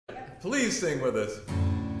Please sing with us.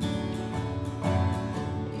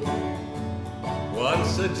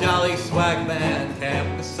 Once a jolly swagman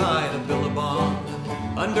camped beside a billibong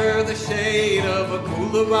under the shade of a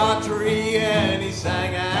coolibah tree, and he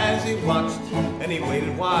sang as he watched, and he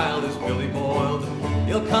waited while his billy boiled.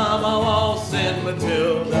 You'll come a waltzing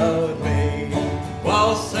Matilda with me,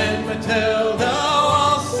 waltzing Matilda,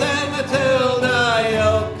 waltzing Matilda,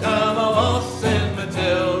 you'll come a waltzing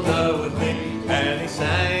Matilda with me. And he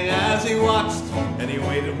sang as he watched, and he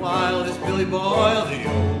waited while his billy boiled.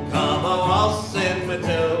 You'll come a waltzing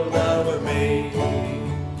Matilda with me.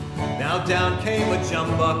 Now down came a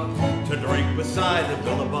jumbuck to drink beside the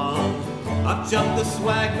billibong. Up jumped the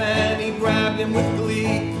swagman, he grabbed him with glee,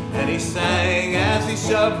 and he sang as he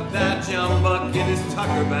shoved that jumbuck in his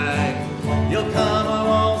tucker bag. You'll come a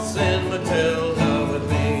waltzing Matilda with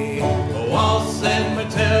me, a waltzing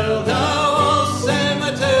Matilda, waltzing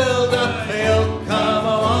Matilda, you'll come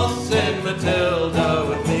a waltzing Matilda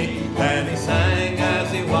with me. And he sang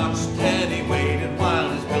as he watched, and he waited while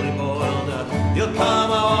his billy boiled. You'll come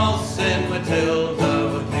a waltzing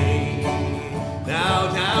Matilda with me.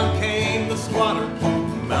 Now down came the squatter,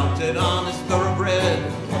 mounted on his thoroughbred.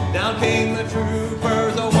 Down came the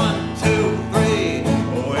troopers, a 1, 2, 3.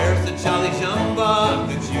 Where's the jolly jumbuck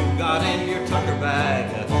that you got in your tucker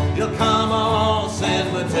bag? You'll come a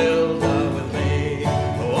waltzing Matilda with me,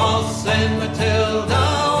 a waltzing Matilda,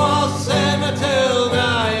 waltzing Matilda,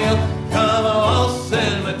 you'll come a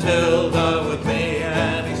waltzing Matilda with me.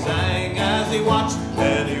 And he sang as he watched,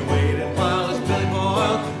 and he waited while his billy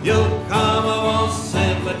boiled. You'll come a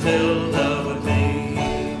waltzing Matilda with me.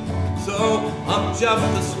 So up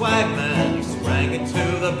jumped the swagman, he sprang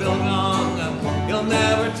into the billibong. You'll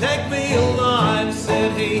never take me alive,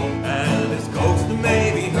 said he, and his ghost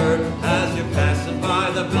may be heard as you're passing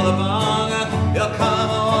by the billibong. You'll come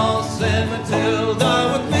a waltzing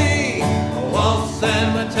Matilda with me, a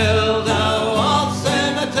waltzing Matilda,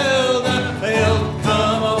 waltzing Matilda, you'll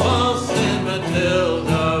come a waltzing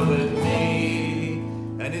Matilda with me.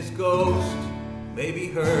 And his ghost may be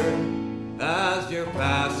heard as you're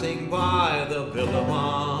passing by the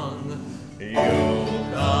billibong.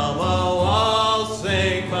 You'll come a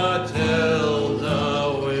waltzing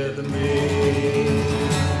Matilda with me.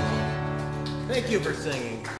 Thank you for singing.